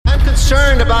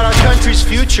concerned about our country's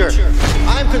future.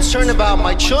 I'm concerned about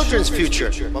my children's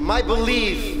future. But my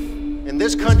belief in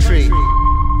this country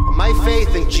and my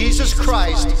faith in Jesus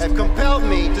Christ have compelled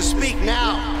me to speak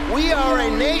now. We are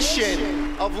a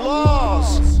nation of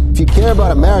laws. If you care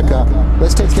about America,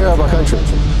 let's take care of our country.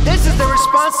 This is the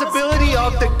responsibility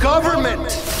of the government.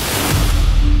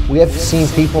 We have seen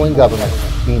people in government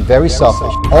being very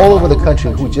selfish all over the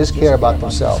country who just care about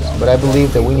themselves. But I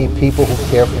believe that we need people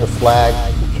who care for the flag,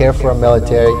 who care for our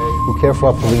military, who care for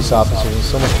our police officers, and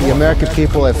so much more. The American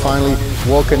people have finally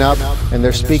woken up and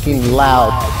they're speaking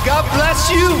loud. God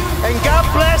bless you and God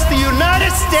bless the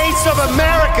United States of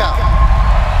America.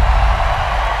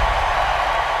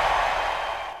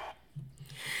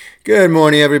 Good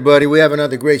morning, everybody. We have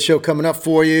another great show coming up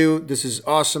for you. This is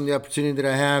awesome. The opportunity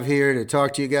that I have here to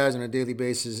talk to you guys on a daily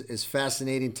basis is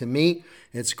fascinating to me.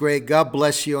 It's great. God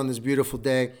bless you on this beautiful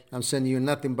day. I'm sending you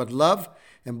nothing but love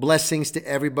and blessings to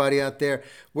everybody out there.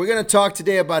 We're going to talk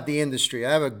today about the industry.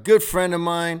 I have a good friend of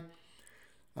mine,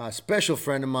 a special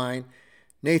friend of mine,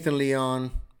 Nathan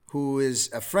Leon, who is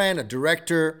a friend, a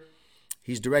director.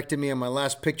 He's directed me on my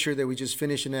last picture that we just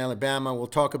finished in Alabama. We'll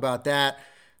talk about that.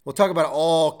 We'll talk about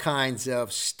all kinds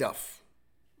of stuff,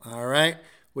 all right,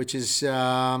 which is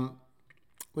going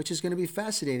to be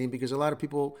fascinating because a lot of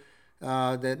people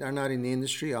that are not in the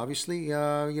industry, obviously,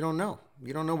 you don't know.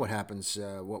 You don't know what happens,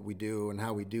 what we do and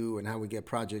how we get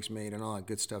projects made and all that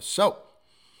good stuff. So,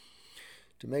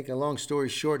 to make a long story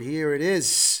short, here it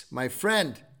is, my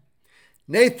friend,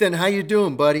 Nathan. How you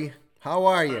doing, buddy? How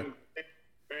are you?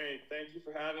 Great. Thank you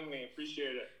for having me.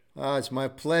 Appreciate it. Oh, it's my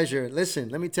pleasure. Listen,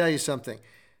 let me tell you something.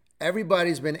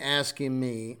 Everybody's been asking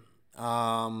me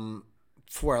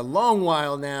for a long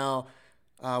while now,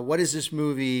 what is this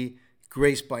movie,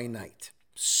 Grace by Night?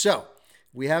 So,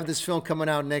 we have this film coming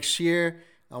out next year.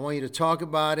 I want you to talk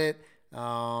about it.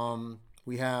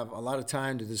 We have a lot of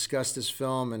time to discuss this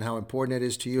film and how important it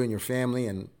is to you and your family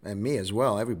and me as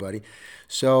well, everybody.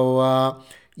 So,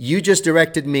 you just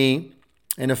directed me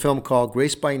in a film called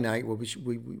Grace by Night, where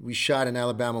we shot in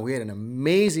Alabama. We had an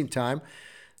amazing time.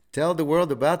 Tell the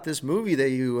world about this movie that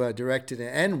you directed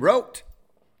and wrote.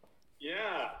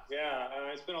 Yeah.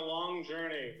 It's been a long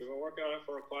journey. We've been working on it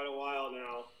for quite a while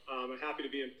now. I'm happy to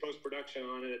be in post-production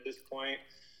on it at this point.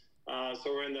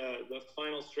 So we're in the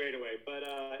final straightaway. But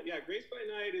Grace by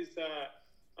Night is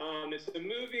it's a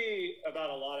movie about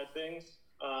a lot of things.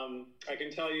 I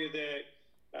can tell you that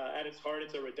at its heart,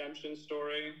 it's a redemption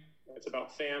story. It's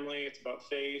about family. It's about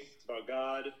faith. It's about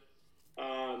God.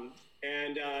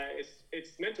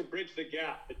 It's meant to bridge the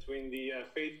gap between the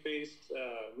faith-based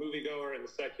moviegoer and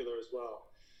the secular as well.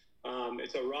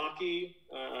 It's a Rocky,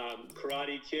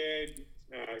 Karate Kid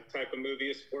type of movie,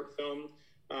 a sport film,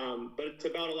 but it's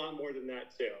about a lot more than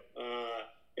that too.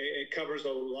 It covers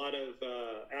a lot of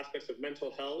aspects of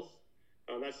mental health.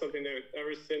 That's something that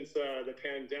ever since the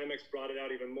pandemic's brought it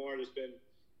out even more. There's been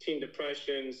teen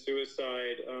depression,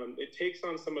 suicide. It takes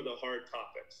on some of the hard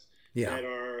topics that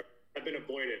have been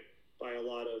avoided by a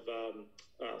lot of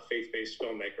faith-based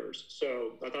filmmakers.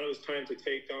 So I thought it was time to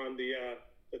take on the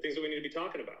things that we need to be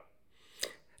talking about.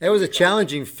 It was a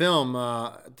challenging film,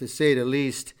 to say the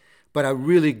least, but a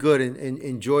really good and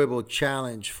enjoyable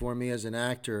challenge for me as an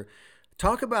actor.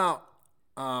 Talk about,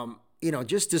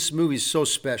 just this movie is so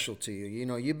special to you. You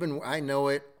know, I know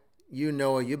it,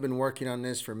 you've been working on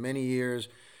this for many years,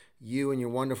 you and your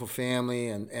wonderful family,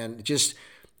 and just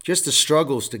the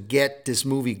struggles to get this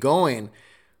movie going.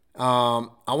 I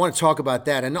want to talk about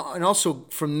that. And also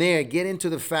from there, get into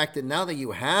the fact that now that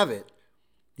you have it,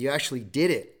 you actually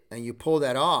did it and you pulled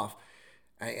that off.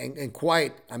 And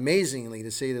quite amazingly,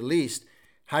 to say the least,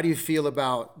 how do you feel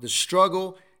about the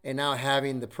struggle and now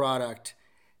having the product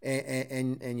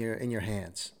in your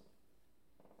hands?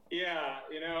 Yeah,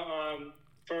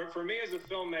 for me as a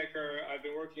filmmaker, I've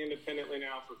been working independently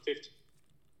now for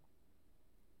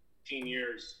 15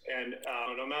 years, and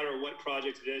no matter what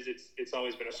project it is, it's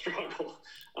always been a struggle.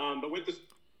 But with the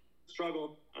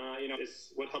struggle,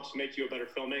 it's what helps make you a better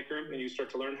filmmaker, and you start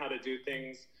to learn how to do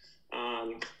things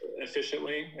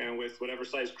efficiently and with whatever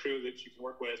size crew that you can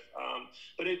work with.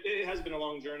 But it has been a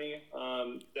long journey.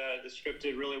 The script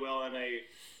did really well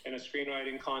in a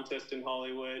screenwriting contest in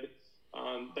Hollywood.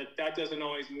 But that doesn't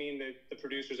always mean that the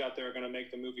producers out there are going to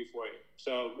make the movie for you.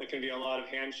 So it can be a lot of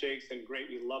handshakes and great,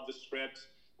 we love the script.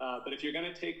 But if you're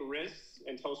going to take risks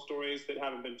and tell stories that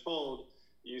haven't been told,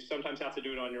 you sometimes have to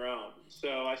do it on your own.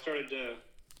 So I started to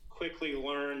quickly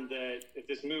learn that if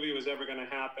this movie was ever going to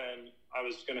happen, I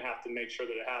was going to have to make sure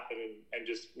that it happened and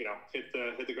just, hit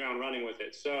the ground running with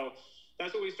it. So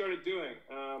that's what we started doing.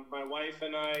 My wife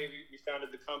and I, we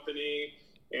founded the company.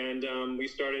 And we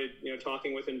started,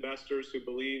 talking with investors who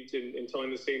believed in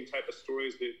telling the same type of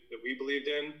stories that we believed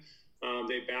in.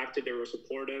 They backed it. They were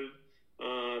supportive.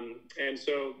 And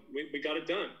so we got it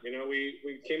done.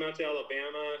 We came out to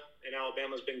Alabama, and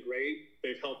Alabama's been great.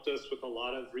 They've helped us with a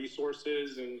lot of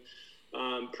resources, and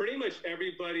pretty much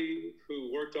everybody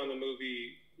who worked on the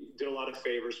movie did a lot of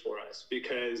favors for us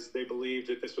because they believed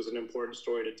that this was an important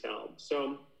story to tell.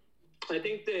 So I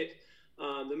think that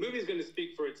the movie is going to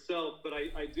speak for itself, but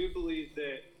I do believe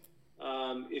that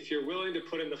if you're willing to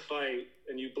put in the fight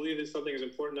and you believe that something is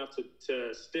important enough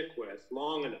to stick with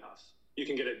long enough, you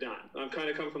can get it done. I've kind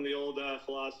of come from the old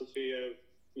philosophy of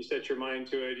you set your mind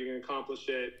to it, you can accomplish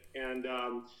it. And,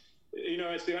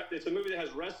 it's a movie that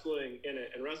has wrestling in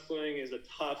it, and wrestling is a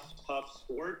tough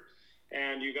sport.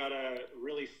 And you got to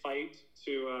really fight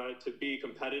to be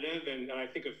competitive. And I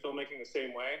think of filmmaking the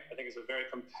same way. I think it's a very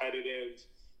competitive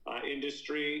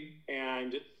industry.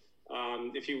 And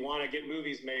if you want to get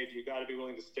movies made, you got to be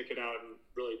willing to stick it out and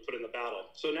really put in the battle.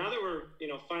 So now that we're,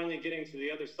 finally getting to the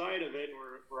other side of it, and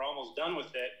we're almost done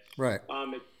with it. Right.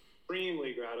 It's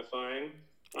extremely gratifying.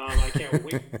 I can't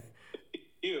wait to see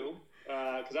you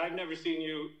because I've never seen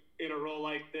you in a role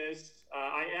like this.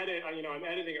 I'm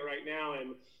editing it right now,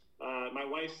 and my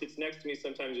wife sits next to me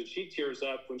sometimes, and she tears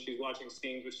up when she's watching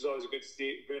scenes, which is always a good.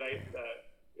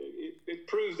 It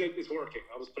proves that it's working.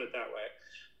 I'll just put it that way.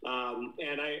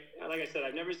 And like I said,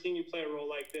 I've never seen you play a role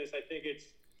like this. I think it's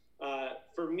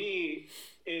for me,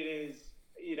 it is.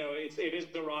 It is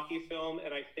the Rocky film,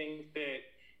 and I think that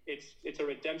it's a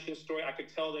redemption story. I could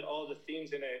tell that all the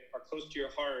themes in it are close to your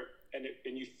heart, and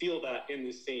you feel that in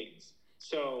the scenes.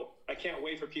 So I can't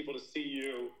wait for people to see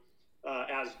you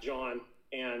as John.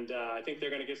 And I think they're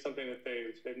going to get something that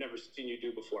they've never seen you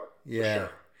do before. Yeah. For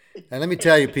sure. And let me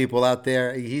tell you, people out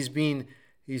there, he's been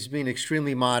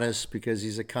extremely modest because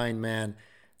he's a kind man,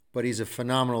 but he's a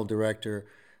phenomenal director.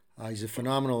 He's a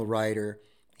phenomenal writer.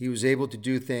 He was able to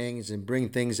do things and bring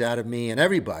things out of me and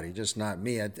everybody, just not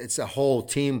me. It's a whole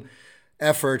team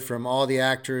effort from all the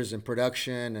actors and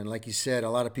production. And like you said, a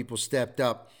lot of people stepped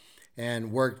up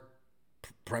and worked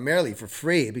primarily for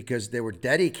free because they were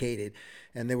dedicated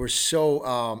and they were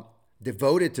so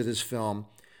devoted to this film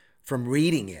from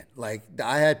reading it. Like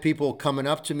I had people coming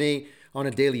up to me on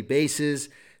a daily basis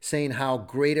saying how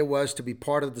great it was to be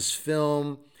part of this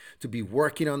film, to be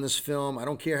working on this film. I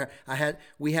don't care.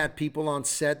 We had people on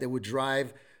set that would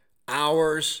drive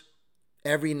hours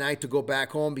every night to go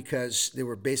back home because they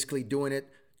were basically doing it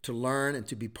to learn and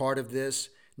to be part of this.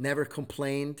 Never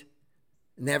complained,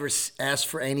 never asked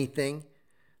for anything.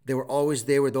 They were always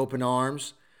there with open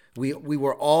arms. We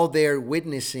were all there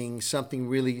witnessing something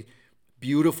really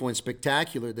beautiful and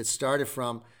spectacular that started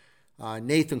from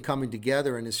Nathan coming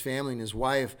together and his family and his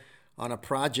wife on a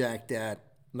project that,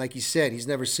 like you said, he's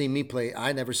never seen me play.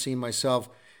 I never seen myself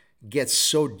get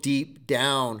so deep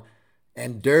down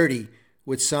and dirty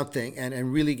with something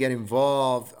and really get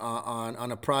involved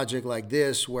on a project like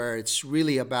this where it's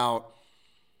really about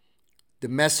the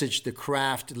message, the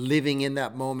craft, living in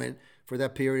that moment for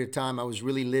that period of time. I was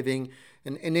really living,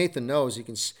 and Nathan knows,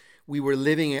 we were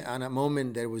living on a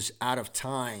moment that was out of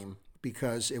time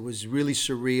because it was really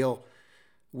surreal.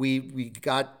 We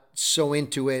got so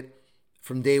into it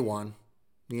from day one.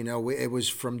 It was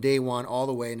from day one all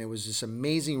the way, and it was this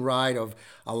amazing ride of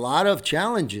a lot of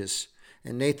challenges.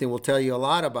 And Nathan will tell you a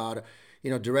lot about,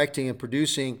 directing and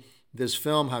producing this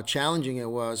film, how challenging it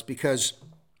was because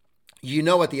you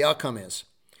know what the outcome is.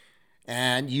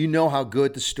 And you know how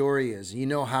good the story is. You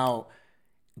know how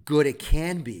good it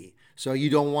can be. So you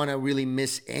don't want to really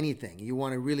miss anything. You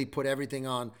want to really put everything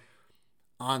on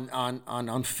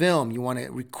film. You want to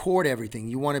record everything.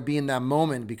 You want to be in that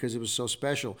moment because it was so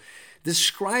special.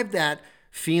 Describe that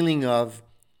feeling of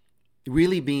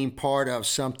really being part of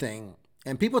something.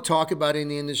 And people talk about it in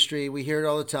the industry. We hear it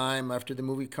all the time after the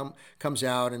movie comes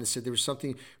out, and they said there was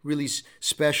something really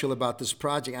special about this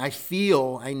project.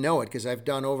 I know it because I've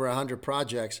done over 100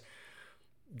 projects,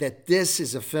 that this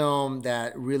is a film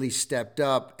that really stepped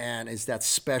up and is that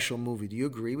special movie. Do you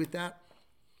agree with that?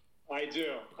 I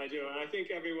do. And I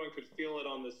think everyone could feel it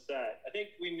on the set. I think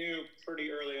we knew pretty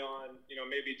early on,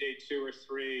 maybe day 2 or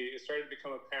 3, it started to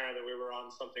become apparent that we were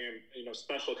on something,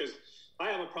 special. Because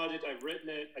I have a project, I've written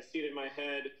it, I see it in my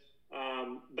head.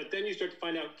 But then you start to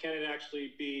find out, can it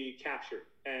actually be captured?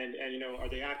 And are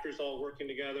the actors all working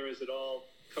together? Is it all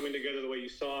coming together the way you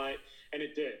saw it? And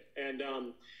it did. And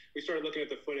we started looking at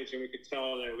the footage and we could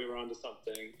tell that we were onto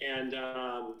something. And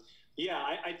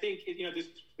I think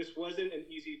this wasn't an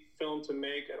easy film to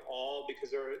make at all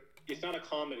because it's not a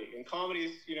comedy, and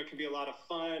comedies can be a lot of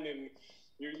fun and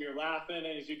you're laughing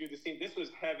as you do the scene. This was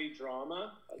heavy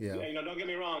drama. Yeah. Don't get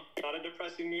me wrong. Not a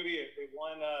depressing movie. It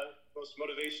won most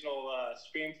motivational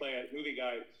screenplay at Movie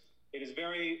Guide. It is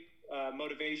very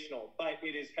motivational, but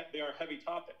there are heavy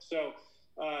topics. So,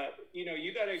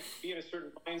 you got to be in a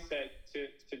certain mindset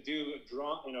to do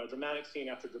a dramatic scene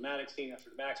after dramatic scene after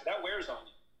dramatic scene. That wears on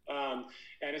you.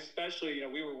 And especially,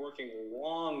 we were working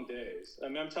long days. I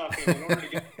mean, I'm talking in order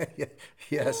to get.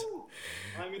 Yes. Woo,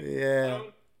 Yeah.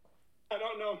 I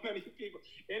don't know many people.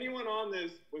 Anyone on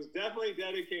this was definitely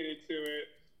dedicated to it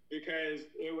because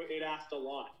it asked a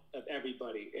lot of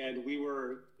everybody, and we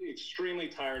were extremely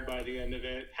tired by the end of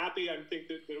it. Happy, I think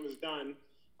that it was done,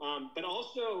 but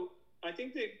also I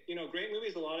think that great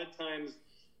movies a lot of times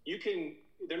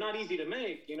they're not easy to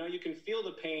make. You can feel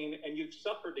the pain, and you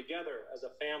suffer together as a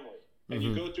family, and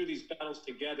you go through these battles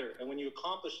together. And when you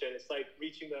accomplish it, it's like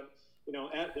reaching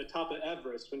at the top of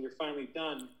Everest when you're finally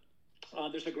done.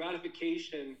 There's a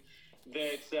gratification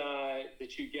that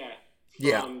you get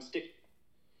from sticking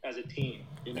as a team,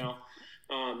 and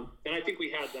I think we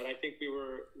had that. I think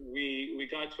we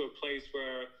got to a place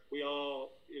where we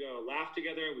all laughed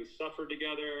together, we suffered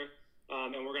together,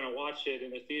 and we're going to watch it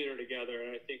in the theater together.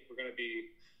 And I think we're going to be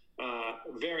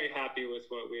very happy with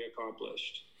what we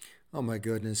accomplished. Oh my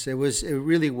goodness, it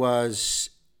really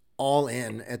was all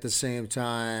in at the same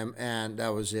time, and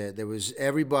that was it.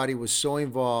 Everybody was so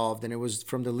involved, and it was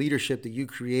from the leadership that you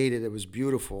created. It was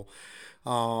beautiful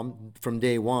from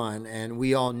day one, and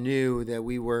we all knew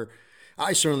that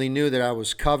I certainly knew that I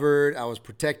was covered. I was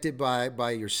protected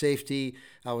by your safety.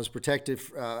 I was protected.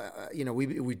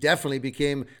 We definitely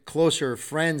became closer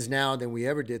friends now than we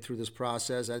ever did through this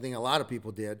process. I think a lot of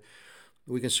people did.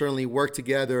 We can certainly work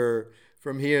together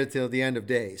from here till the end of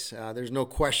days. There's no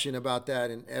question about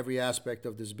that in every aspect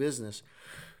of this business.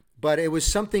 But it was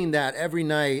something that every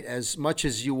night, as much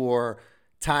as you were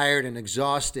tired and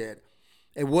exhausted,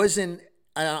 it wasn't.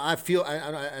 I feel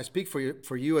I speak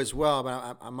for you as well,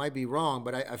 but I might be wrong.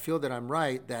 But I feel that I'm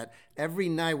right. That every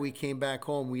night we came back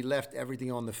home, we left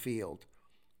everything on the field.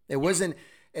 It wasn't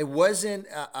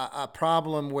a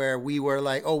problem where we were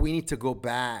like, oh, we need to go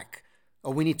back,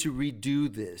 or we need to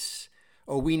redo this,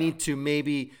 or we need to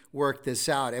maybe work this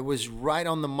out. It was right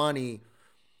on the money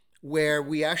where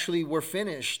we actually were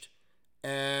finished,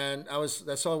 and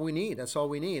that's all we need. That's all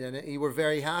we need. And you were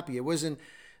very happy. There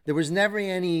was never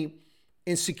any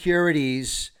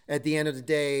insecurities at the end of the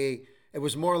day. It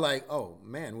was more like, oh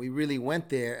man, we really went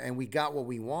there and we got what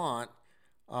we want.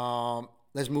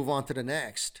 Let's move on to the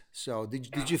next. So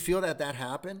did you feel that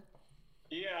happened?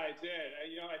 Yeah, I did.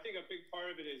 I think a big part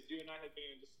of it is you and I had been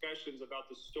in discussions about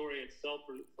the story itself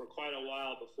for quite a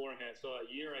while beforehand. So a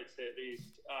year, I'd say at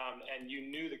least. And you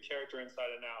knew the character inside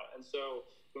and out. And so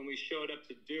when we showed up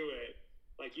to do it,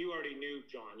 like you already knew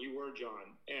John, you were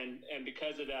John. And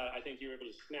because of that, I think you were able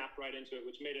to snap right into it,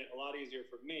 which made it a lot easier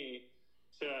for me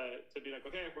to be like,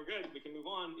 okay, we're good, we can move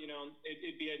on.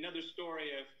 It'd be another story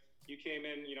if you came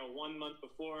in, 1 month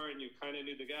before and you kind of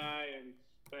knew the guy,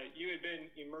 but you had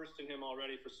been immersed in him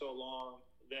already for so long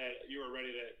that you were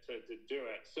ready to do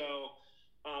it. So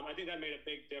I think that made a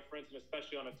big difference, and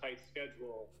especially on a tight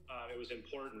schedule, it was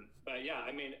important. But yeah,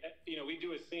 I mean, we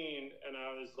do a scene and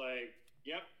I was like,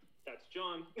 yep, that's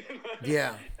John.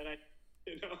 Yeah. And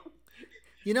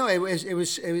it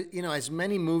was as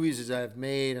many movies as I've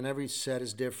made, and every set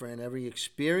is different, every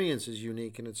experience is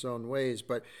unique in its own ways,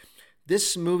 but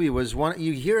this movie was one.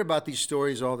 You hear about these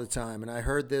stories all the time, and I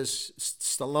heard this.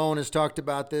 Stallone has talked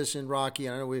about this in Rocky.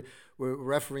 I know we're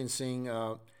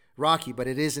referencing Rocky, but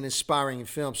it is an inspiring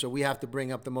film, so we have to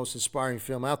bring up the most inspiring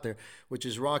film out there, which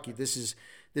is Rocky. This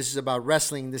is about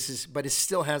wrestling. But it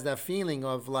still has that feeling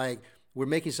of like we're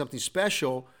making something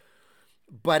special,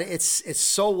 but it's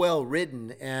so well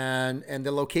written, and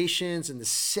the locations and the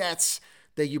sets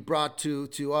that you brought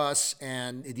to us,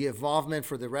 and the involvement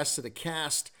for the rest of the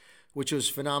cast, which was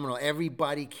phenomenal.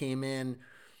 Everybody came in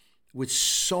with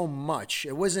so much.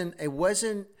 It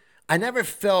wasn't. I never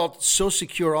felt so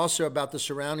secure also about the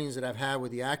surroundings that I've had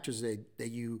with the actors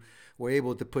that you were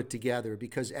able to put together,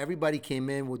 because everybody came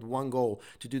in with one goal: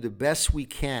 to do the best we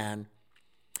can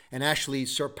and actually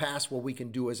surpass what we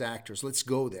can do as actors. Let's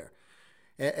go there.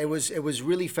 It was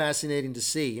really fascinating to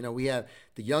see. We had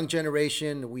the young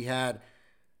generation, we had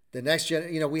the next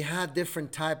gen. We had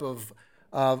different type of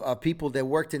people that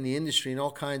worked in the industry in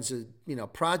all kinds of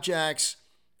projects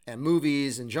and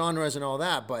movies and genres and all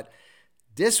that. But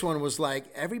this one was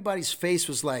like everybody's face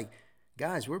was like,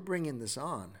 guys, we're bringing this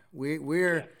on.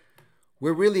 We're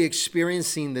really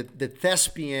experiencing the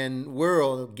thespian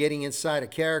world of getting inside a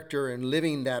character and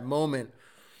living that moment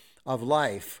of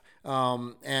life.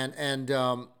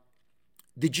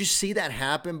 did you see that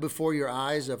happen before your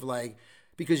eyes of like,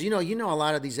 because you know a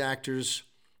lot of these actors,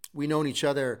 we known each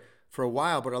other for a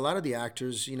while, but a lot of the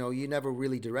actors, you never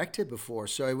really directed before.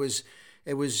 So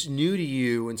it was new to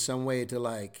you in some way to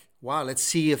like, wow, let's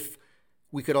see if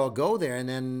we could all go there. And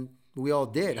then we all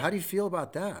did. How do you feel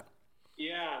about that?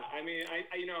 Yeah, I mean,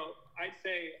 I'd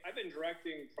say I've been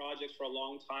directing projects for a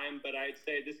long time, but I'd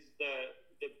say this is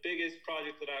the biggest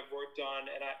project that I've worked on,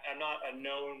 and I'm not a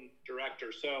known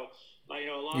director, so a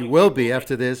lot You of will people be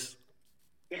after this.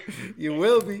 You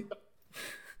will be.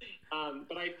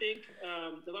 But I think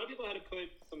a lot of people had to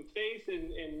put some faith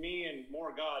in me and more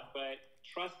God, but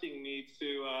trusting me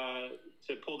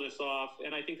to pull this off,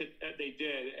 and I think that they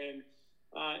did. And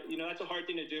that's a hard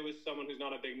thing to do with someone who's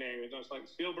not a big name. It's like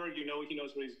Spielberg, he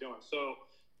knows what he's doing. So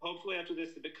hopefully after this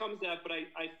it becomes that. But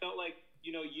I felt like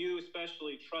you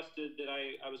especially trusted that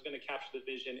I was going to capture the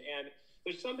vision. And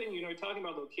there's something talking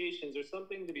about locations. There's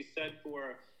something to be said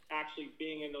for actually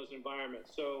being in those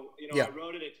environments. So Yeah. I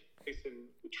wrote it. It takes place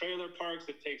in trailer parks.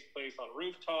 It takes place on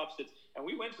rooftops. And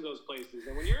we went to those places.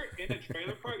 And when you're in a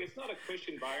trailer park, it's not a cush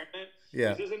environment.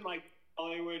 Yeah. This isn't like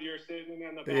Hollywood. You're sitting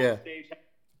on the Yeah. backstage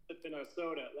sipping a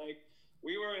soda. Like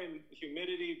we were in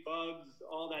humidity, bugs,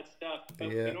 all that stuff. But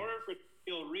Yeah. in order for it to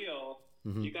feel real,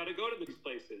 you got to go to these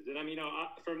places. And I mean,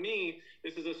 for me,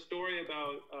 this is a story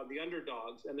about the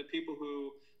underdogs and the people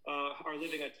who are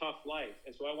living a tough life.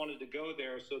 And so I wanted to go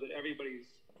there so that everybody's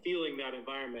feeling that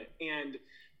environment. And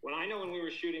when we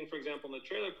were shooting, for example, in the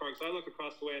trailer parks, I look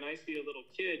across the way and I see a little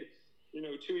kid,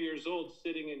 2 years old,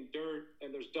 sitting in dirt,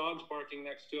 and there's dogs barking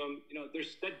next to him.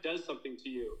 That does something to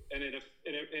you. And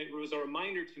it was a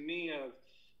reminder to me of,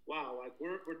 wow, like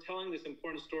we're telling this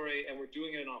important story and we're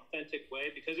doing it in an authentic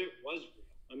way, because it was real.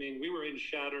 I mean, we were in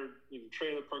shattered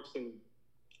trailer parks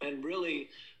and really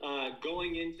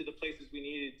going into the places we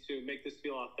needed to make this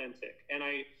feel authentic. And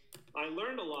I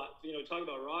learned a lot, talking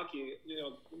about Rocky,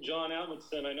 John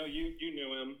Avildsen, I know you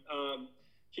knew him.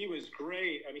 He was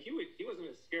great. I mean, he wasn't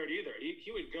as scared either.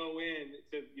 He would go in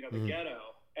to, the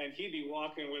ghetto, and he'd be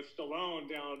walking with Stallone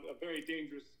down a very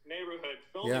dangerous neighborhood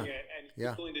filming it, and he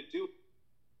was willing to do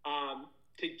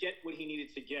to get what he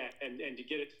needed to get and to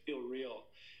get it to feel real.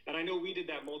 And I know we did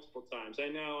that multiple times. I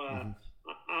know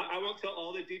I won't tell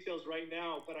all the details right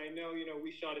now, but I know,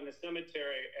 we shot in a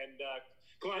cemetery and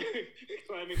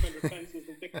climbing under fences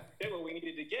and things like that, what we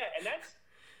needed to get. And that's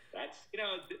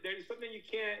there's something you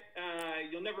can't,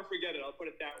 you'll never forget it. I'll put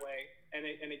it that way. And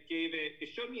it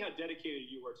showed me how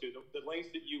dedicated you were to the lengths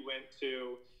that you went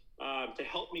to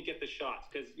help me get the shots.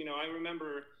 Cause I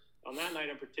remember on that night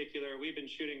in particular, we've been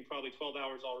shooting probably 12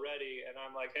 hours already. And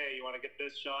I'm like, hey, you want to get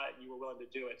this shot? And you were willing to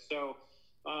do it. So,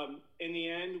 in the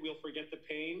end, we'll forget the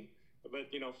pain,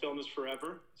 but film is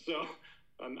forever. So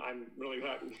I'm really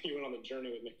glad you went on the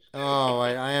journey with me. Oh,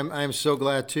 I am so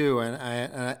glad too.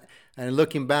 And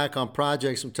looking back on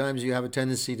projects, sometimes you have a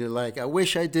tendency to like, I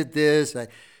wish I did this. I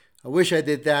wish I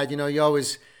did that. You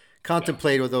always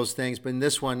contemplate with those things. But in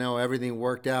this one, no, everything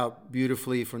worked out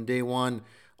beautifully from day one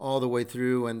all the way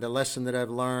through. And the lesson that I've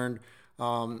learned,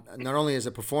 not only as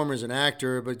a performer, as an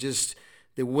actor, but just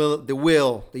the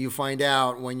will that you find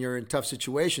out when you're in tough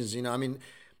situations. I mean,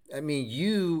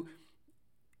 you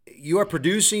are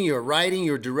producing, you're writing,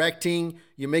 you're directing,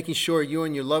 you're making sure you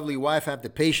and your lovely wife have the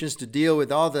patience to deal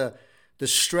with all the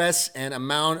stress and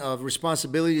amount of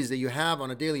responsibilities that you have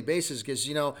on a daily basis. Because,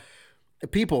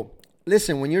 people,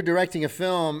 listen, when you're directing a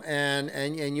film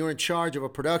and you're in charge of a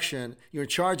production, you're in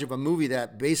charge of a movie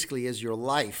that basically is your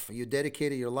life. You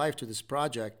dedicated your life to this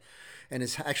project, and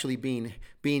it's actually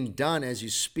being done as you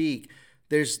speak.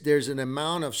 There's an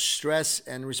amount of stress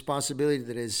and responsibility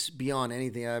that is beyond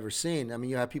anything I've ever seen. I mean,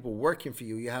 you have people working for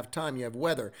you. You have time. You have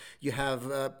weather. You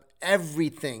have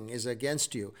everything is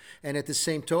against you. And at the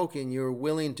same token, you're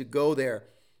willing to go there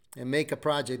and make a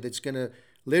project that's going to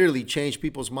literally change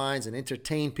people's minds and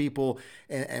entertain people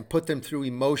and put them through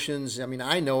emotions. I mean,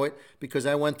 I know it because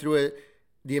I went through it.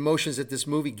 The emotions that this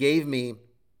movie gave me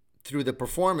through the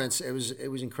performance, it was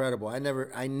incredible. I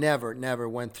never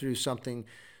went through something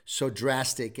so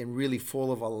drastic and really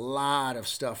full of a lot of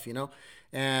stuff,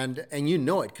 and you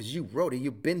know it because you wrote it,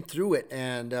 you've been through it,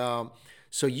 and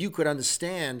so you could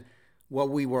understand what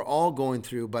we were all going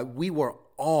through. But we were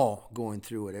all going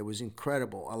through it. It was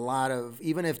incredible. A lot of,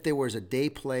 even if there was a day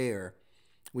player,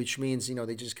 which means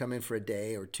they just come in for a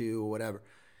day or two or whatever,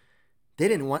 they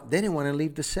didn't want to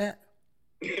leave the set.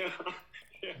 Yeah.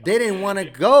 They didn't want to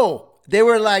go. They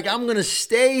were like, I'm going to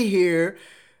stay here.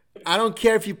 I don't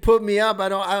care if you put me up.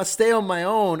 I'll stay on my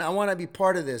own. I want to be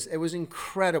part of this. It was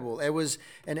incredible.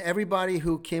 And everybody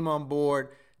who came on board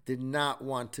did not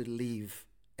want to leave.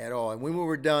 at all. And when we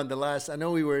were done, I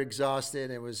know we were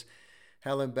exhausted. It was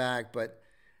hell and back, but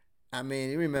I mean,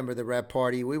 you remember the rap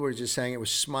party? We were just saying it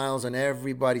was smiles on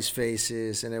everybody's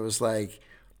faces, and it was like,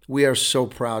 we are so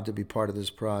proud to be part of this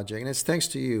project. And it's thanks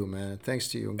to you, man. Thanks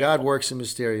to you. And God works in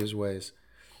mysterious ways.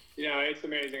 It's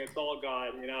amazing. It's all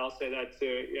God. I'll say that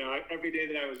too. Every day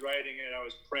that I was writing it, I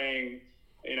was praying,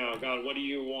 God, what do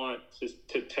you want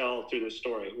to tell through this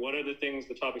story? What are the things,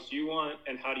 the topics you want,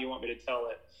 and how do you want me to tell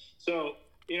it? So,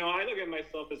 I look at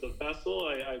myself as a vessel.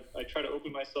 I try to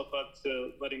open myself up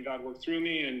to letting God work through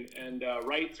me and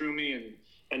write through me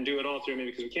and do it all through me,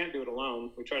 because we can't do it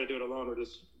alone. We try to do it alone, or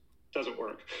just doesn't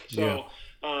work. So,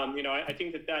 I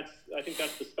think that's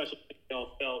the special thing I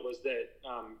felt was that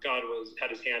God had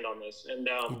his hand on this, and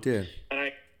He did. And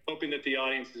I hoping that the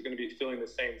audience is going to be feeling the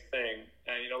same thing.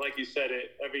 And like you said,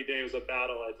 every day was a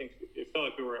battle. I think it felt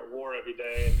like we were at war every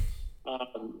day,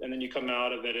 and then you come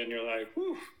out of it and you're like,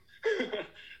 whew.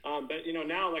 But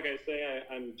now, like I say,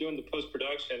 I'm doing the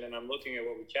post-production and I'm looking at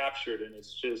what we captured, and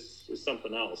it's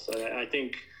something else. I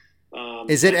think.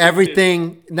 Is it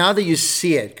everything now that you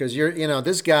see it? Because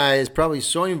this guy is probably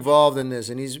so involved in this,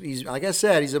 and he's like I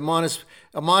said, he's a modest,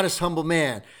 humble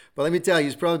man. But let me tell you,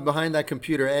 he's probably behind that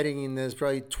computer editing this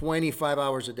probably 25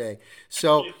 hours a day.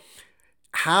 So,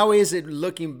 how is it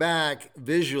looking back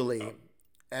visually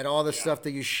at all the stuff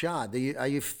that you shot?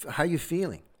 How are you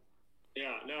feeling?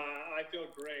 Yeah, no, I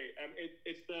feel great.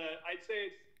 I'd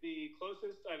say it's the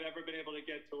closest I've ever been able to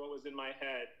get to what was in my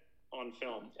head on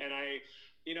film. And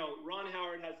Ron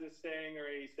Howard has this saying, or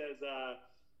he says,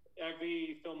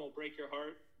 every film will break your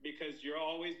heart, because you're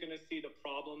always going to see the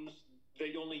problems that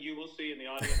only you will see and the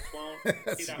audience won't.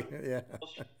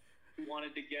 You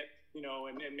wanted to get,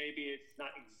 and maybe it's not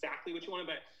exactly what you wanted,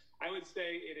 but I would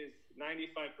say it is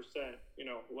 95%,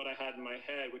 what I had in my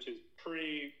head, which is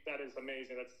that is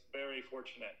amazing. That's very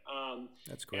fortunate.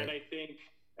 That's great. And I think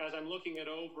as I'm looking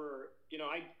it over,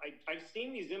 I've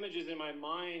seen these images in my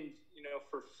mind,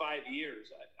 for 5 years.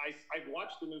 I've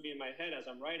watched the movie in my head as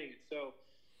I'm writing it. So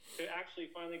to actually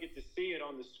finally get to see it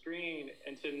on the screen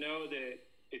and to know that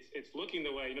it's looking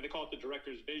the way, they call it the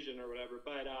director's vision or whatever,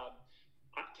 but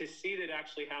to see that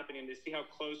actually happening, to see how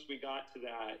close we got to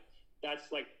that, that's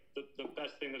like the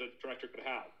best thing that a director could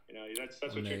have. That's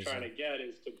what you're trying to get,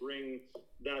 is to bring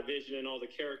that vision and all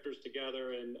the characters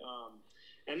together.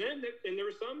 And then there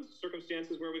were some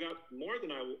circumstances where we got more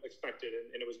than I expected,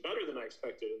 and it was better than I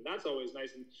expected, and that's always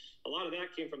nice. And a lot of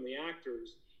that came from the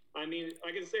actors. I mean,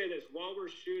 I can say this: while we're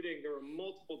shooting, there were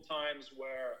multiple times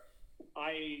where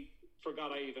I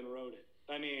forgot I even wrote it.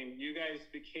 I mean, you guys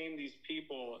became these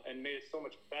people and made it so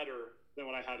much better than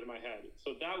what I had in my head.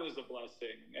 So that was a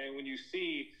blessing. And when you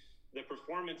see the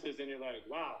performances, and you're like,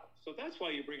 wow, so that's why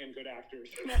you bring in good actors.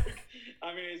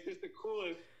 I mean, it's just the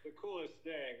coolest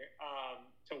thing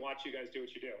to watch you guys do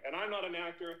what you do. And I'm not an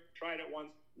actor, tried it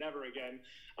once, never again.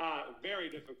 Very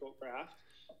difficult craft.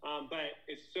 But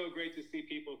it's so great to see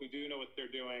people who do know what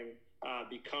they're doing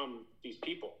become these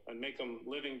people and make them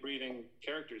living, breathing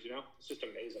characters, It's just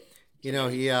amazing.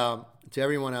 To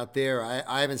everyone out there,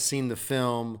 I haven't seen the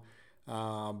film,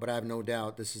 but I have no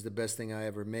doubt this is the best thing I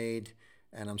ever made.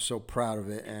 And I'm so proud of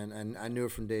it. And I knew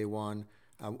it from day one.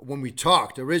 When we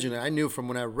talked originally, I knew from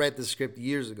when I read the script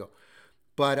years ago.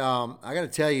 But I got to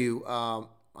tell you, I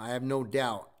have no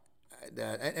doubt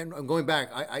that, and I'm going back,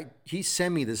 he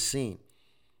sent me this scene.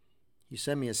 He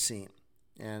sent me a scene.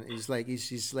 And he's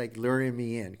like luring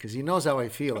me in, because he knows how I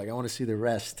feel. Like, I want to see the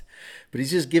rest. But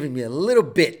he's just giving me a little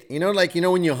bit.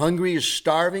 When you're hungry, you're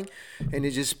starving, and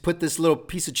you just put this little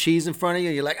piece of cheese in front of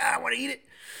you. You're like, I want to eat it.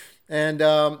 And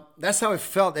that's how it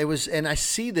felt. It was, and I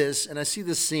see this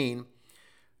scene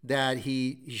that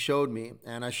he showed me,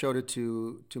 and I showed it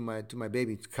to my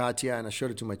baby Katya, and I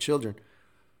showed it to my children.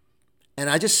 And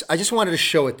I just wanted to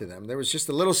show it to them. There was just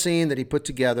a little scene that he put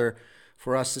together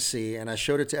for us to see, and I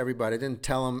showed it to everybody. I didn't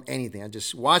tell them anything. I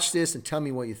just watch this and tell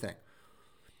me what you think.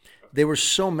 They were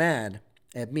so mad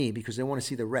at me because they want to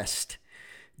see the rest.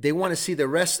 They want to see the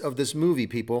rest of this movie,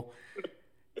 people.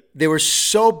 They were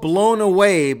so blown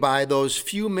away by those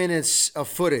few minutes of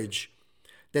footage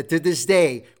that to this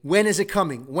day, when is it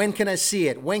coming? When can I see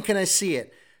it? When can I see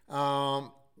it?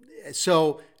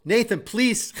 So Nathan,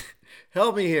 please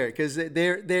help me here, because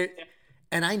they're,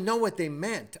 and I know what they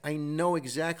meant. I know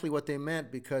exactly what they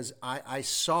meant, because I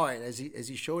saw it as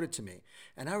he showed it to me,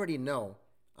 and I already know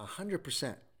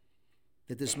 100%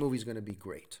 that this movie is going to be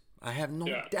great. I have no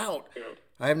doubt.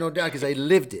 I have no doubt, because I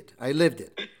lived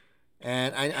it.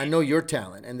 And I know your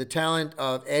talent, and the talent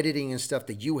of editing and stuff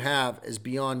that you have is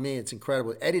beyond me. It's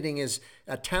incredible. Editing is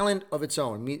a talent of its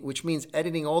own, which means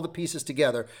editing all the pieces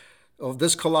together of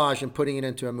this collage and putting it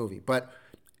into a movie. But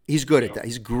He's good at that.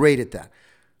 He's great at that.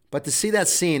 But to see that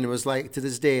scene, it was like, to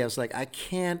this day, I was like, I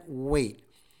can't wait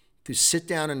to sit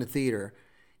down in the theater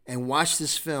and watch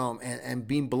this film and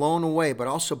being blown away, but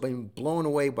also being blown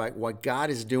away by what God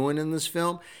is doing in this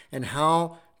film and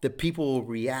how the people will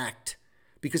react.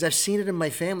 Because I've seen it in my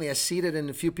family. I see it in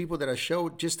a few people that I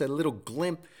showed just a little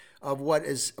glimpse of what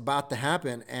is about to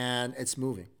happen, and it's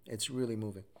moving. It's really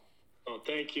moving. Oh,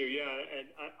 thank you. Yeah, and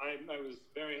I was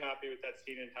very happy with that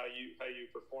scene and how you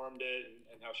performed it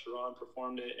and how Sharon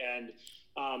performed it. And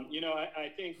I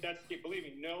think that's, believe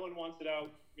me, no one wants it out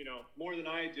more than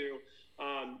I do.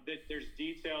 That there's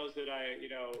details that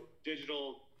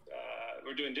digital.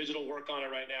 We're doing digital work on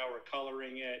it right now. We're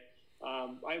coloring it.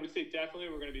 I would say definitely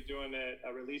we're going to be doing it,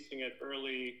 releasing it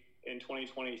early in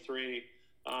 2023.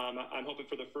 I'm hoping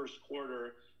for the first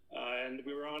quarter. And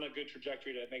we were on a good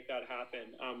trajectory to make that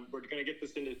happen. We're going to get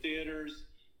this into theaters.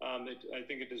 I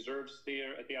think it deserves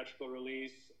a theatrical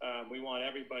release. We want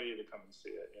everybody to come and see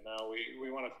it.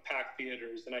 We want to pack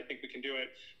theaters, and I think we can do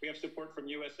it. We have support from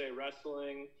USA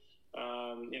Wrestling.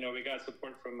 We got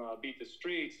support from Beat the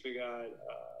Streets. We got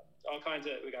all kinds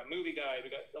of. We got Movie Guide. We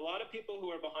got a lot of people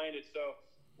who are behind it. So.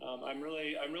 I'm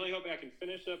really hoping I can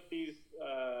finish up these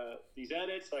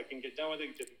edits so I can get done with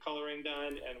it, get the coloring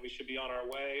done, and we should be on our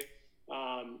way.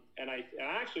 And I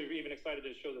actually even excited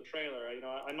to show the trailer.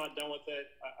 I'm not done with it.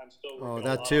 I'm still working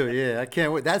that too. Yeah, I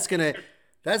can't wait. That's gonna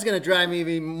drive me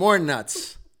even more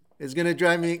nuts. It's gonna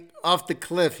drive me off the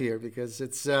cliff here because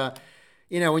it's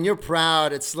when you're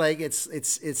proud, it's like it's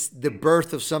the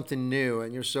birth of something new,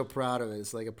 and you're so proud of it.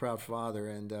 It's like a proud father,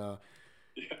 and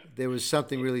there was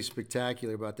something really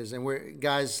spectacular about this. And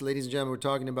guys, ladies and gentlemen, we're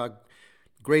talking about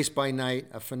Grace by Night,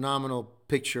 a phenomenal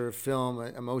film,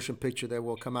 a motion picture that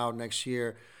will come out next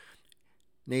year.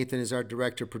 Nathan is our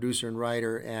director, producer, and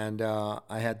writer, and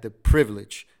I had the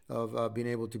privilege of being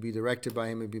able to be directed by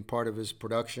him and being part of his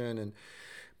production and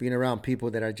being around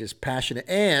people that are just passionate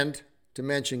and, to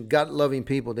mention, God-loving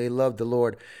people. They love the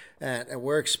Lord. And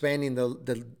we're expanding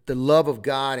the love of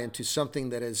God into something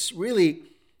that is really,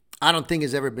 I don't think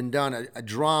has ever been done, a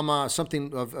drama,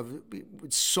 something of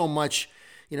so much,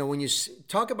 when you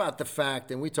talk about the fact,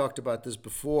 and we talked about this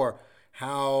before,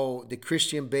 how the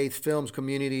Christian-based films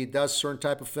community does certain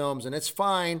type of films, and it's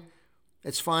fine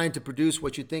to produce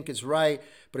what you think is right,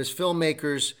 but as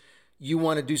filmmakers, you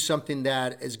want to do something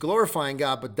that is glorifying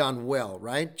God, but done well,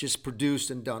 right? Just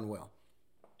produced and done well.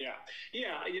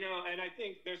 Yeah, and I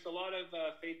think there's a lot of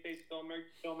faith-based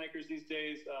filmmakers these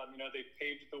days. They've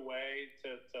paved the way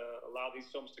to allow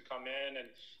these films to come in,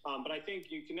 but I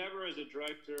think you can never, as a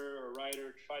director or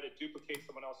writer, try to duplicate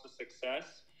someone else's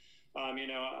success.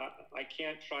 I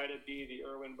can't try to be the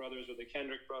Irwin brothers or the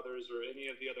Kendrick brothers or any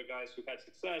of the other guys who've had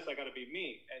success. I got to be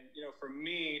me, and for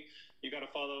me, you got to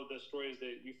follow the stories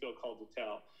that you feel called to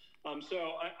tell.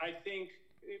 So I think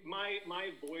my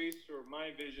voice or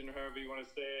my vision, however you want to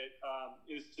say it,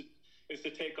 is to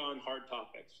take on hard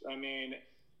topics. I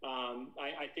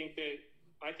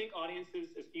think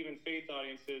audiences, even faith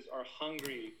audiences, are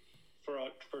hungry for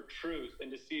truth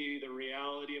and to see the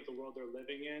reality of the world they're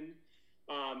living in,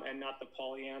 and not the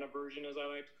Pollyanna version, as I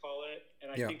like to call it.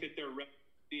 And I think that they're ready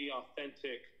to be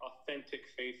authentic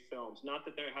faith films. Not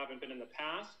that there haven't been in the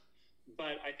past,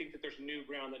 but I think that there's new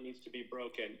ground that needs to be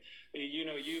broken.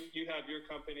 You have your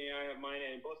company, I have mine,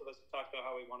 and both of us have talked about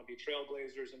how we want to be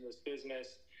trailblazers in this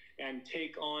business and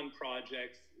take on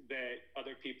projects that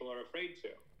other people are afraid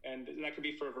to. And that could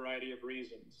be for a variety of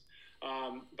reasons.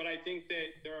 But I think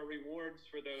that there are rewards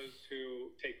for those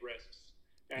who take risks,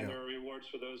 and there are rewards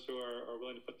for those who are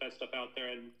willing to put that stuff out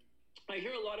there. And I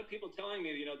hear a lot of people telling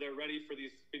me, they're ready for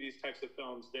these types of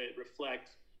films that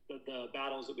reflect the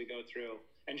battles that we go through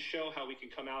and show how we can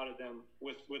come out of them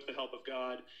with the help of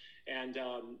God, and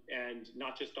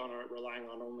not just relying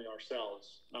on only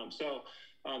ourselves. So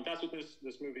that's what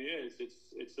this movie is.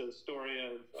 It's a story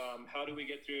of how do we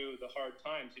get through the hard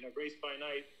times. Grace by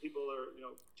Night, people are,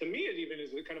 to me it even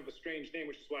is a kind of a strange name,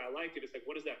 which is why I like it. It's like,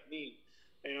 what does that mean?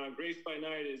 Grace by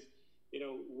Night is,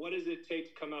 what does it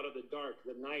take to come out of the dark,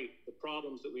 the night, the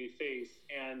problems that we face,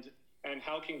 and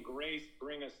how can grace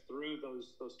bring us through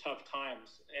those tough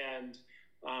times? And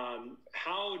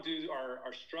how do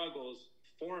our struggles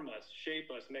form us,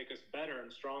 shape us, make us better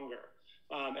and stronger?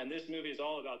 And this movie is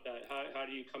all about that. How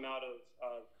do you come out of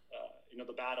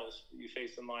the battles you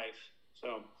face in life?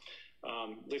 So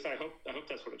at least I hope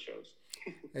that's what it shows.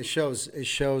 It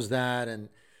shows that, and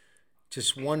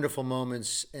just wonderful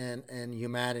moments and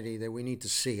humanity that we need to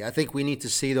see. I think we need to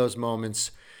see those moments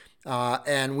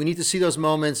And we need to see those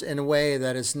moments in a way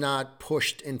that is not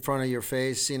pushed in front of your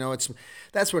face.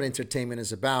 That's what entertainment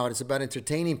is about. It's about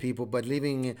entertaining people, but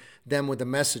leaving them with a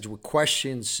message, with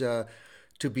questions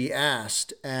to be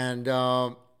asked, and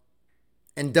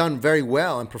done very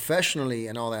well and professionally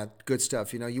and all that good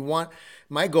stuff.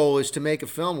 My goal is to make a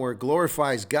film where it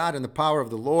glorifies God and the power of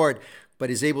the Lord, but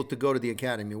is able to go to the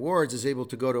Academy Awards, is able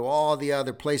to go to all the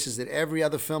other places that every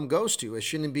other film goes to. It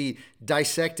shouldn't be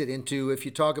dissected into, if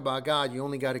you talk about God, you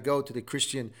only got to go to the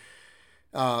Christian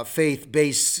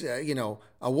faith-based,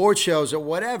 award shows or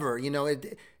whatever.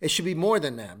 It should be more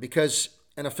than that, because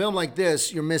in a film like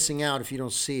this, you're missing out if you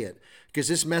don't see it. Because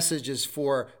this message is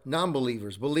for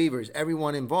non-believers, believers,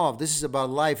 everyone involved. This is about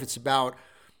life. It's about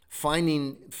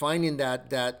finding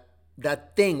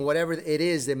that thing, whatever it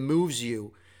is that moves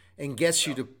you and gets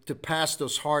you to pass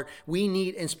those hard. We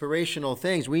need inspirational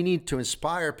things. We need to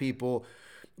inspire people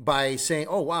by saying,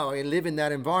 oh, wow, I live in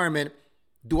that environment.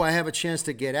 Do I have a chance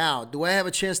to get out? Do I have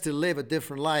a chance to live a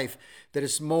different life that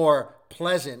is more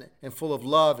pleasant and full of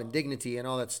love and dignity and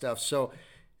all that stuff? So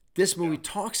this movie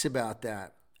talks about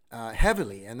that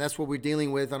heavily, and that's what we're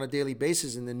dealing with on a daily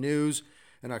basis in the news,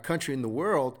 in our country, in the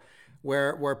world,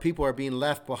 where people are being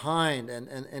left behind.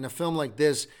 And a film like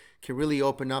this can really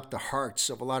open up the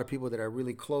hearts of a lot of people that are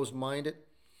really closed-minded,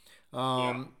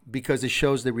 because it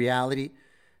shows the reality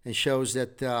and shows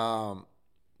that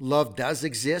love does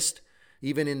exist,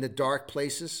 even in the dark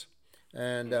places.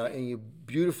 And you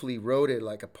beautifully wrote it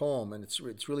like a poem, and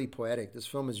it's really poetic. This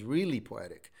film is really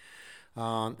poetic.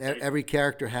 Every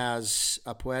character has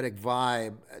a poetic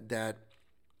vibe that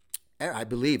I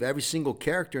believe every single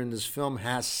character in this film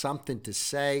has something to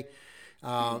say,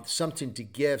 something to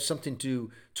give, something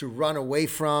to run away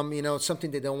from,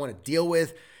 something they don't want to deal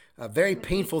with, very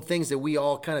painful things that we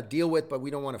all kind of deal with, but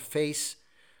we don't want to face.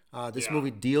 This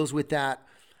movie deals with that.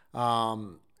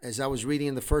 As I was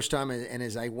reading the first time, and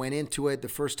as I went into it the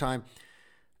first time,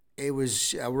 it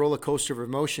was a roller coaster of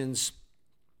emotions.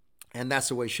 And that's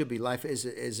the way it should be. Life is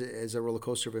a roller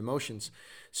coaster of emotions.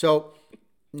 So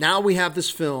now we have this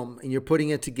film, and you're putting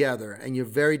it together, and you're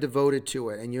very devoted to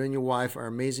it, and you and your wife are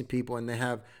amazing people, and they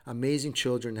have amazing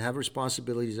children, they have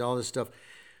responsibilities, all this stuff.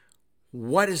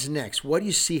 What is next? What do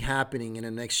you see happening in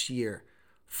the next year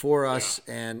for us,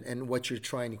 and what you're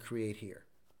trying to create here?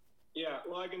 Yeah,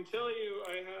 well, I can tell you,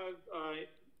 I have,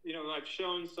 I've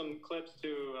shown some clips to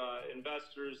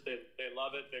investors that they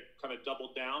love it. They've kind of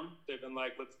doubled down. They've been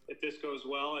like, if this goes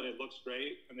well and it looks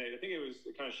great, and I think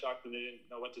it kind of shocked them. They didn't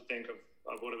know what to think of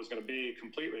what it was going to be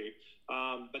completely.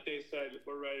 But they said,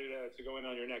 we're ready to go in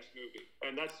on your next movie.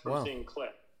 And that's from seeing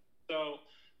clips. So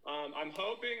I'm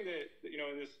hoping that,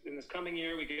 in this coming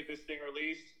year, we get this thing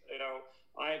released.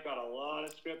 I've got a lot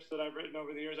of scripts that I've written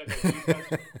over the years. I know you guys.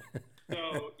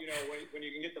 So, when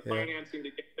you can get the financing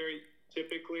to get there,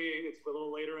 typically it's a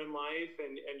little later in life,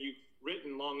 and you've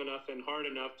written long enough and hard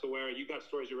enough to where you got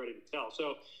stories you're ready to tell.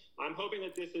 So I'm hoping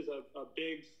that this is a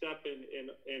big step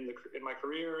in my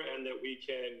career, and that we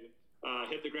can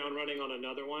hit the ground running on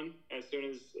another one as soon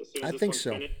as I this think one's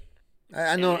so. finished.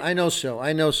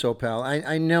 I know so, pal.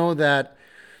 I know that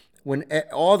when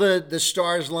all the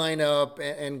stars line up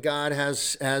and God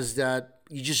has that,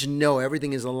 you just know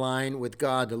everything is aligned with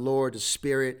God, the Lord, the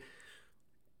Spirit.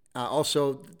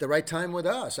 Also, the right time with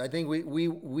us. I think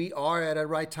we are at a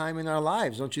right time in our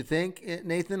lives, don't you think,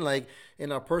 Nathan? Like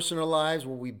in our personal lives,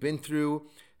 what we've been through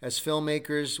as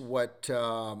filmmakers,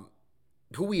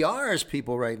 who we are as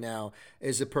people right now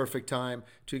is the perfect time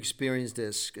to experience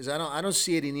this. Because I don't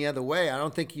see it any other way. I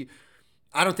don't think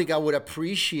I would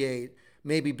appreciate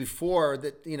maybe before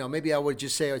that. Maybe I would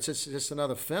just say, oh, it's just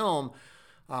another film.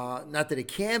 Not that it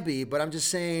can be, but I'm just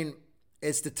saying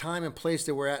it's the time and place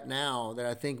that we're at now that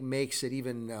I think makes it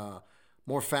even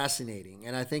more fascinating.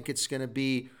 And I think it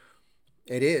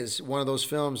is one of those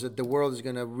films that the world is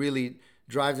going to really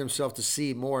drive themselves to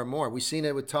see more and more. We've seen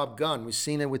it with Top Gun. We've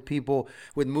seen it with people,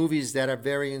 with movies that are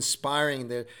very inspiring,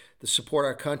 that support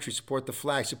our country, support the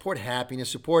flag, support happiness,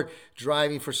 support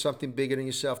driving for something bigger than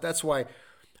yourself. That's why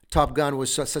Top Gun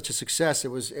was such a success. It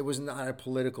was not a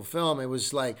political film. It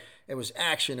was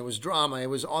action, it was drama, it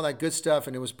was all that good stuff,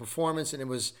 and it was performance, and it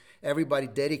was everybody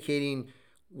dedicating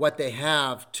what they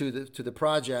have to the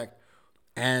project.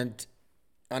 And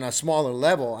on a smaller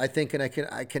level, I think, and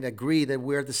I can agree that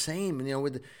we're the same.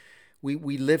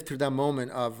 We lived through that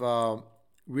moment of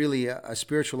really a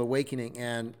spiritual awakening,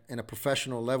 and a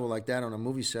professional level like that on a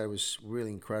movie set was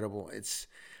really incredible.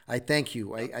 I thank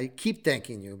you. I keep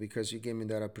thanking you because you gave me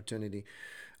that opportunity.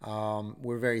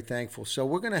 We're very thankful. So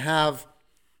we're going to have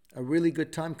a really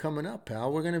good time coming up,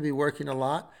 pal. We're going to be working a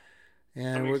lot,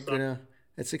 and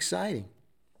it's exciting.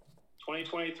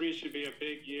 2023 should be a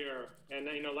big year. And,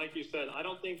 like you said, I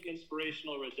don't think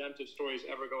inspirational, redemptive stories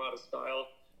ever go out of style.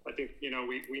 I think,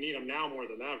 we need them now more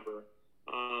than ever.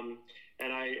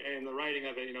 And the writing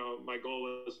of it, my goal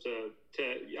was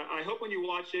I hope when you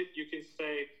watch it, you can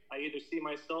say, I either see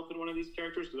myself in one of these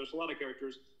characters, because there's a lot of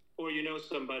characters, or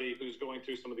somebody who's going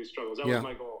through some of these struggles. That was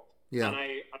my goal. Yeah. And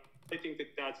I think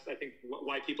that's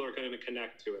why people are going to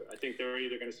connect to it. I think they're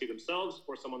either going to see themselves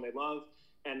or someone they love,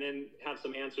 and then have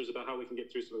some answers about how we can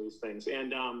get through some of these things.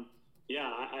 And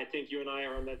I think you and I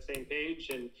are on that same page,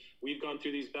 and we've gone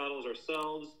through these battles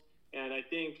ourselves. And I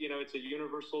think, it's a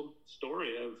universal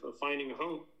story of finding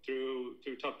hope through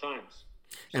tough times.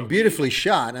 And beautifully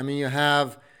shot. I mean, you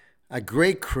have a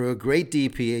great crew, a great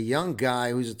DP, a young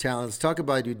guy who's a talent. Let's talk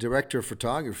about your director of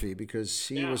photography, because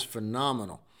he was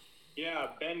phenomenal. Yeah,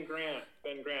 Ben Grant.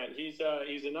 He's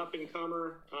an up and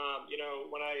comer.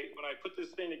 When I put this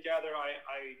thing together,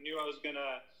 I knew I was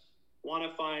gonna want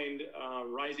to find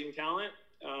rising talent.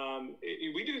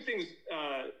 We do things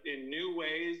in new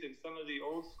ways, and some of the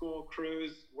old school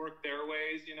crews work their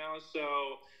ways,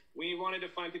 so we wanted to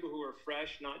find people who are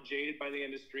fresh, not jaded by the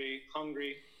industry,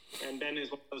 hungry. And Ben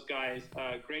is one of those guys,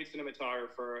 great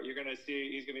cinematographer. You're going to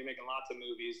see he's going to be making lots of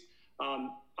movies.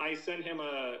 I sent him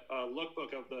a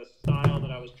lookbook of the style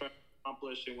that I was trying to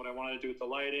accomplish and what I wanted to do with the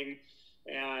lighting.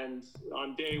 And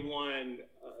on day one,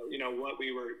 what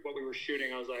we were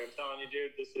shooting, I was like, I'm telling you,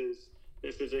 dude, this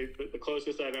is the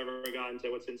closest I've ever gotten to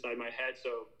what's inside my head.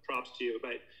 So props to you.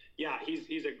 But yeah,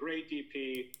 he's a great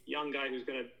DP, young guy who's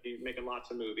going to be making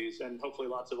lots of movies, and hopefully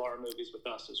lots of our movies with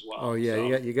us as well. Oh yeah,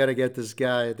 so you got to get this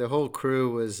guy. The whole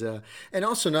crew was, and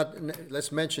also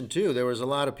let's mention too, there was a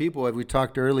lot of people, as we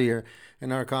talked earlier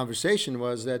in our conversation,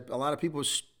 was that a lot of people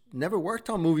never worked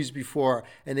on movies before,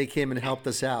 and they came and helped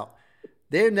us out.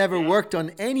 They had never worked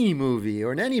on any movie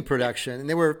or in any production, and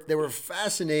they were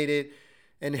fascinated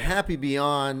and happy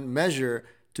beyond measure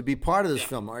to be part of this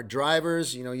film. Our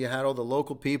drivers, you had all the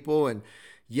local people and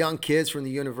young kids from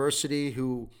the university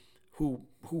who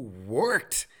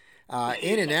worked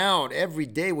in and out every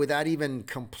day without even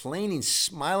complaining,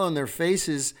 smile on their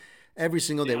faces every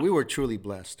single day. We were truly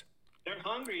blessed. They're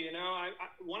hungry,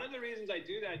 one of the reasons I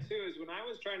do that too is when I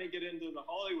was trying to get into the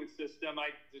Hollywood system,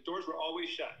 the doors were always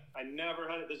shut. I never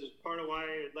had it. This is part of why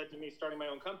it led to me starting my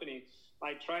own company.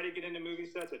 I try to get into movie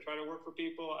sets. I try to work for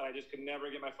people. I just could never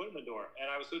get my foot in the door.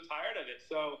 And I was so tired of it.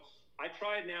 So I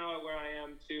tried now where I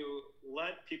am to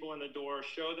let people in the door,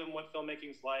 show them what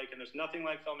filmmaking's like. And there's nothing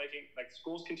like filmmaking. Like,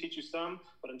 schools can teach you some,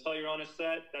 but until you're on a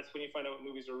set, that's when you find out what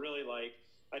movies are really like.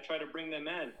 I try to bring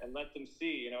them in and let them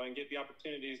see, and get the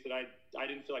opportunities that I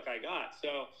didn't feel like I got.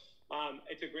 So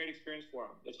it's a great experience for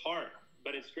them. It's hard,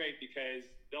 but it's great because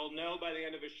they'll know by the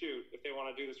end of a shoot if they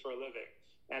want to do this for a living.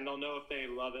 And they'll know if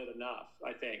they love it enough,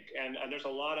 I think. And there's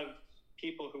a lot of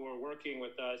people who are working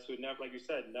with us who never, like you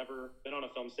said, never been on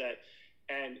a film set.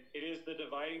 And it is the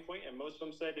dividing point. And most of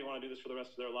them said they want to do this for the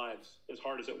rest of their lives, as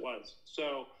hard as it was.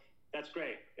 So that's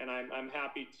great. And I'm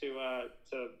happy to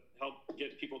help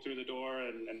get people through the door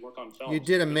and work on films. You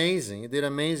did amazing. You did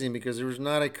amazing, because there was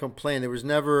not a complaint. There was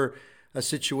never a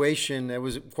situation that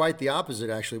was quite the opposite,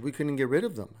 actually. We couldn't get rid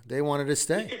of them. They wanted to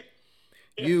stay.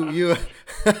 You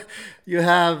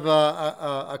have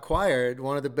acquired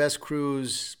one of the best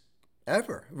crews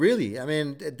ever. Really, I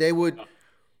mean, they would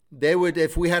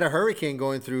if we had a hurricane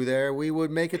going through there, we would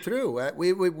make it through.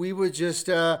 We would just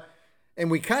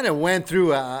and we kind of went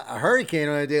through a hurricane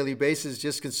on a daily basis,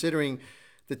 just considering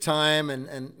the time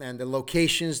and the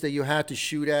locations that you had to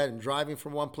shoot at and driving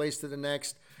from one place to the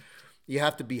next. You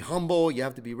have to be humble. You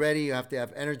have to be ready. You have to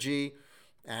have energy.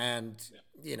 And,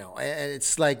 and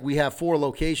it's like we have 4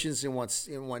 locations in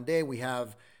one day. We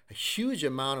have a huge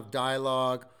amount of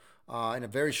dialogue in a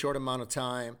very short amount of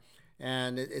time.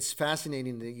 And it's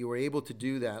fascinating that you were able to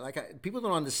do that. People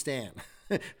don't understand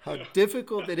how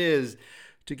difficult it is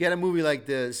to get a movie like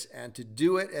this and to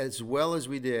do it as well as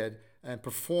we did and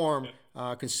perform,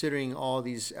 considering all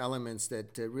these elements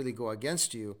that really go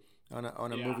against you on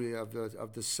a movie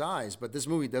of this size. But this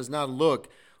movie does not look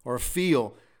or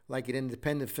feel like an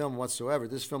independent film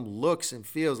whatsoever. This film looks and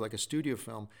feels like a studio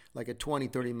film, like a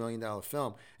 $20-30 million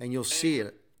film, and you'll see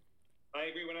it.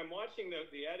 I agree. When I'm watching the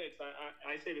edits,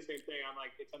 I say the same thing. I'm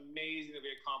like, it's amazing that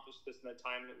we accomplished this in the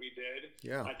time that we did.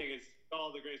 Yeah. I think it's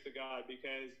all the grace of God,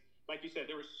 because, like you said,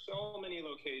 there were so many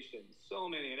locations,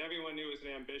 and everyone knew it was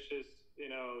ambitious,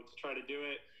 to try to do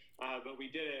it. But we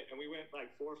did it, and we went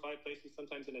like 4 or 5 places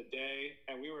sometimes in a day,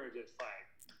 and we were just like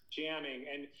jamming.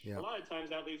 And Yeah. a lot of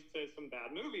times that leads to some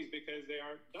bad movies because they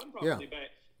aren't done properly. But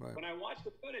right. when I watch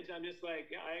the footage, I'm just like,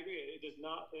 yeah, I agree. It does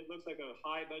not. It looks like a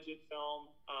high budget film,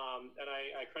 and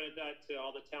I credit that to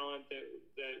all the talent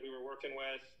that we were working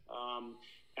with,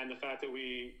 and the fact that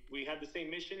we had the same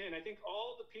mission. And I think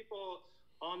all the people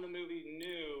on the movie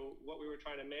knew what we were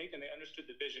trying to make, and they understood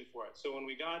the vision for it. So when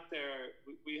we got there,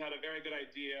 we had a very good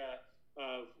idea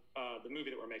of the movie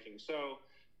that we're making. So,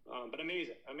 but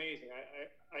amazing.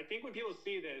 I think when people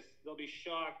see this, they'll be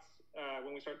shocked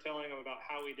when we start telling them about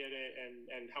how we did it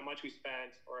and how much we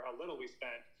spent or how little we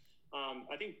spent.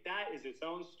 I think that is its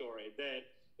own story that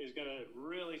is going to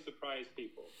really surprise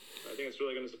people. I think it's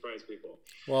really going to surprise people.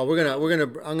 Well,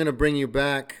 I'm gonna bring you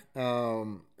back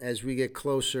as we get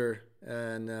closer,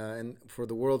 and for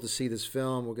the world to see this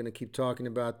film. We're gonna keep talking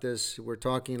about this. We're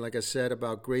talking, like I said,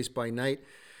 about Grace by Night.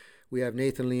 We have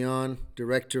Nathan Leon,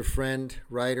 director, friend,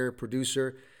 writer,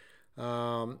 producer,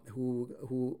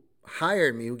 who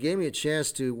hired me, who gave me a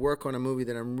chance to work on a movie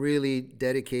that I'm really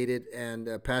dedicated and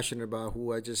passionate about.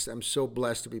 I'm so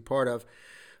blessed to be part of.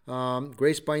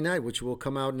 Grace by Night, which will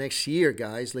come out next year,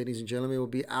 guys, ladies and gentlemen, will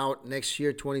be out next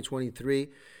year,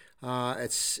 2023.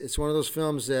 It's one of those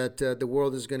films that the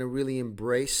world is going to really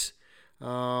embrace,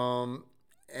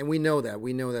 and we know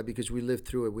that because we lived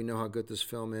through it. We know how good this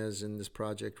film is, and this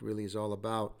project really is all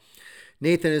about.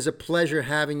 Nathan, it's a pleasure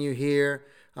having you here.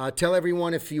 Tell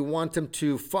everyone if you want them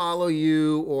to follow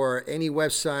you or any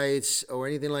websites or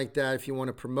anything like that. If you want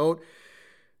to promote,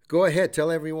 go ahead. Tell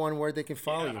everyone where they can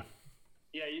follow you.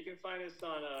 Yeah, you can find us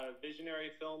on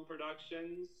Visionary Film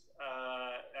Productions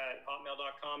at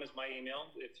hotmail.com is my email.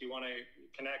 If you want to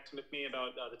connect with me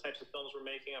about the types of films we're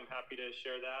making, I'm happy to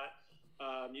share that.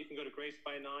 You can go to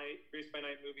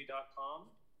gracebynightmovie.com.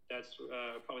 That's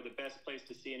probably the best place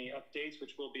to see any updates,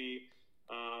 which we'll be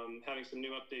having some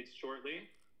new updates shortly.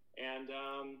 And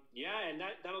and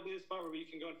that'll be the spot where you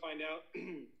can go and find out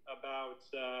about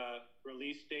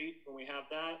release date when we have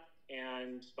that,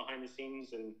 and behind the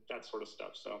scenes and that sort of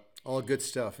stuff. So all good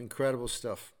stuff, incredible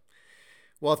stuff.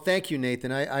 Well, thank you,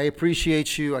 Nathan. I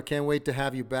appreciate you. I can't wait to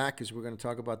have you back because we're going to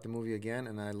talk about the movie again,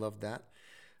 and I love that.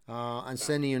 I'm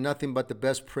sending you nothing but the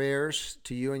best prayers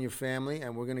to you and your family,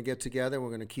 and we're going to get together. We're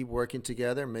going to keep working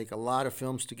together, make a lot of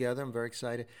films together. I'm very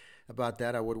excited about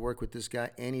that. I would work with this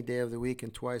guy any day of the week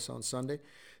and twice on Sunday.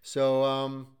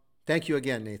 So thank you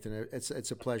again, Nathan.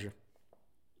 It's a pleasure.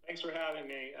 Thanks for having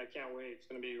me. I can't wait. It's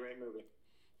going to be a great movie.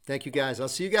 Thank you, guys. I'll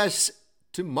see you guys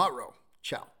tomorrow.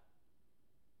 Ciao.